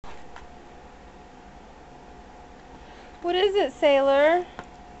What is it, Sailor?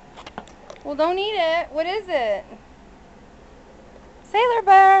 Well, don't eat it. What is it? Sailor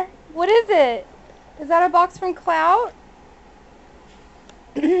Bear, what is it? Is that a box from Klout?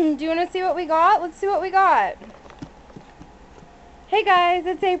 Do you want to see what we got? Let's see what we got. Hey guys,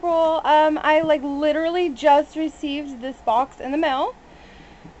 it's April. I literally just received this box in the mail.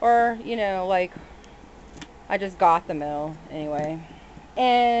 Or, you know, I just got the mail anyway.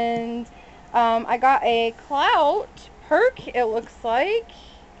 And I got a Klout Perk, it looks like.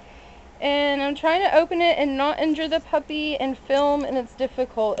 And I'm trying to open it and not injure the puppy and film, and it's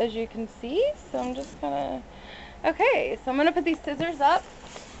difficult, as you can see. So I'm just gonna... Okay, so I'm gonna put these scissors up.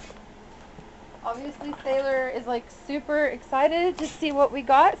 Obviously, Sailor is super excited to see what we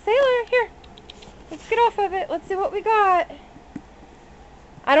got. Sailor, here. Let's get off of it. Let's see what we got.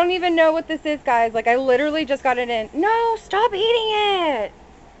 I don't even know what this is, guys. I literally just got it in. No, stop eating it.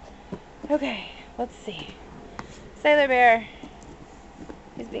 Okay, let's see. Sailor Bear.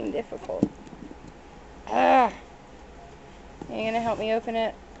 He's being difficult. Ugh. Are you gonna help me open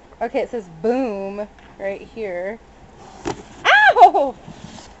it? Okay, it says boom right here. Ow!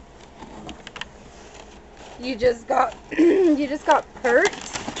 You just got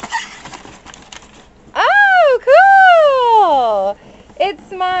perked. Oh, cool!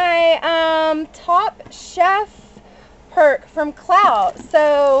 It's my Top Chef perk from Klout.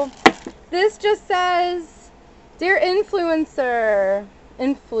 So this just says, "Dear influencer,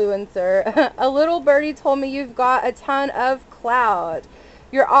 a little birdie told me you've got a ton of Klout.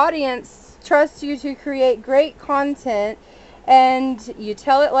 Your audience trusts you to create great content, and you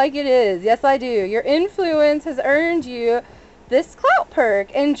tell it like it is. Yes, I do. Your influence has earned you this Klout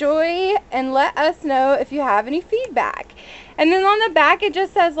perk. Enjoy and let us know if you have any feedback." And then on the back it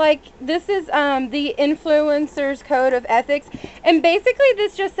just says this is the influencer's code of ethics, and basically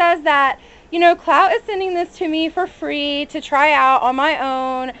this just says that, you know, Klout is sending this to me for free to try out on my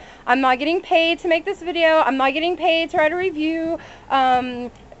own. I'm not getting paid to make this video. I'm not getting paid to write a review.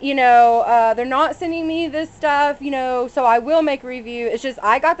 You know, they're not sending me this stuff, you know, so I will make a review. It's just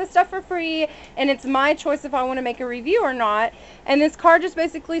I got this stuff for free, and it's my choice if I want to make a review or not. And this card just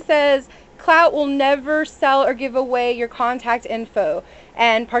basically says, Klout will never sell or give away your contact info,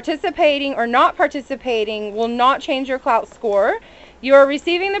 and participating or not participating will not change your Klout score. You are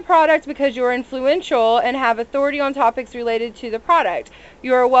receiving the product because you are influential and have authority on topics related to the product.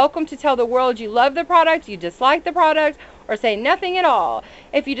 You are welcome to tell the world you love the product, you dislike the product, or say nothing at all.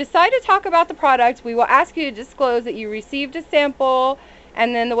 If you decide to talk about the product, we will ask you to disclose that you received a sample,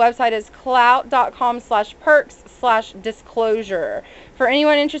 and then the website is klout.com/perks/disclosure. For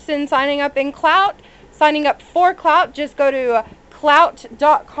anyone interested in signing up for Klout, just go to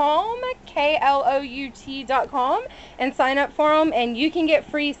klout.com, Klout.com, and sign up for them, and you can get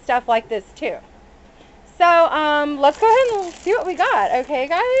free stuff like this too. So let's go ahead and see what we got. Okay,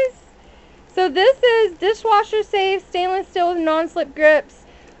 guys, so this is dishwasher safe stainless steel with non-slip grips,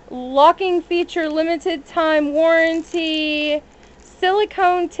 locking feature, limited time warranty,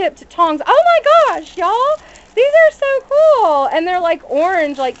 silicone tipped tongs. Oh my gosh, y'all, these are so cool, and they're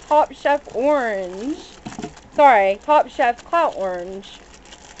orange, Top Chef orange. Sorry, Top Chef Klout orange.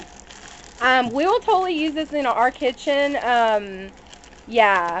 We will totally use this in our kitchen.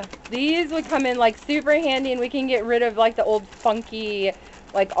 Yeah, these would come in super handy, and we can get rid of the old funky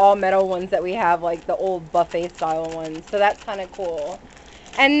all metal ones that we have, the old buffet style ones. So that's kind of cool.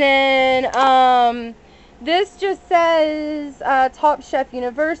 And then this just says Top Chef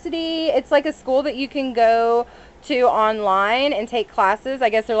University. It's a school that you can go to online and take classes. I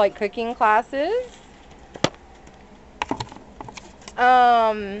guess they're cooking classes.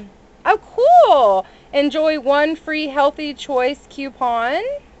 Oh, cool. Enjoy one free healthy choice coupon.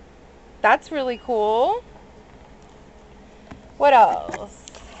 That's really cool. What else?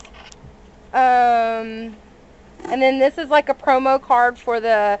 And then this is a promo card for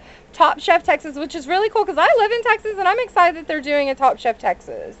the Top Chef Texas, which is really cool because I live in Texas, and I'm excited that they're doing a Top Chef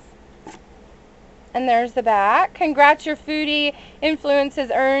Texas. And there's the back. Congrats, your foodie influence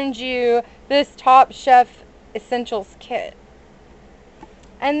has earned you this Top Chef Essentials kit.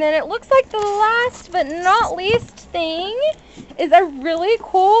 And then it looks like the last but not least thing is a really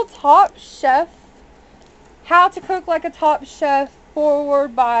cool Top Chef, How to Cook Like a Top Chef,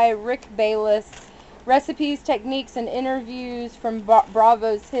 forward by Rick Bayless. Recipes, techniques, and interviews from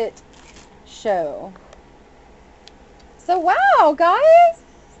Bravo's hit show. So wow, guys.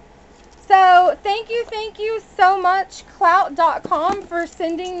 So thank you so much, Klout.com, for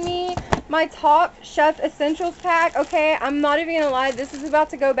sending me my Top Chef Essentials pack. Okay, I'm not even gonna lie, this is about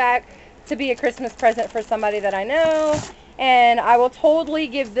to go back to be a Christmas present for somebody that I know. And I will totally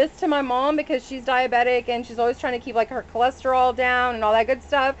give this to my mom because she's diabetic and she's always trying to keep like her cholesterol down and all that good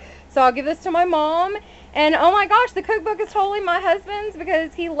stuff. So I'll give this to my mom. And oh my gosh, the cookbook is totally my husband's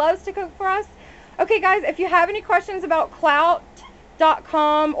because he loves to cook for us. Okay guys, if you have any questions about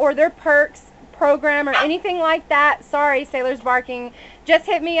Klout.com or their Perks program or anything like that, sorry, Sailor's barking, just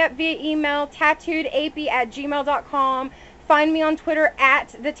hit me up via email, tattooedap@gmail.com. Find me on Twitter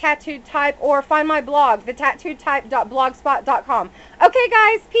 @thetattooedtype, or find my blog, thetattooedtype.blogspot.com. Okay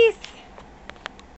guys, peace.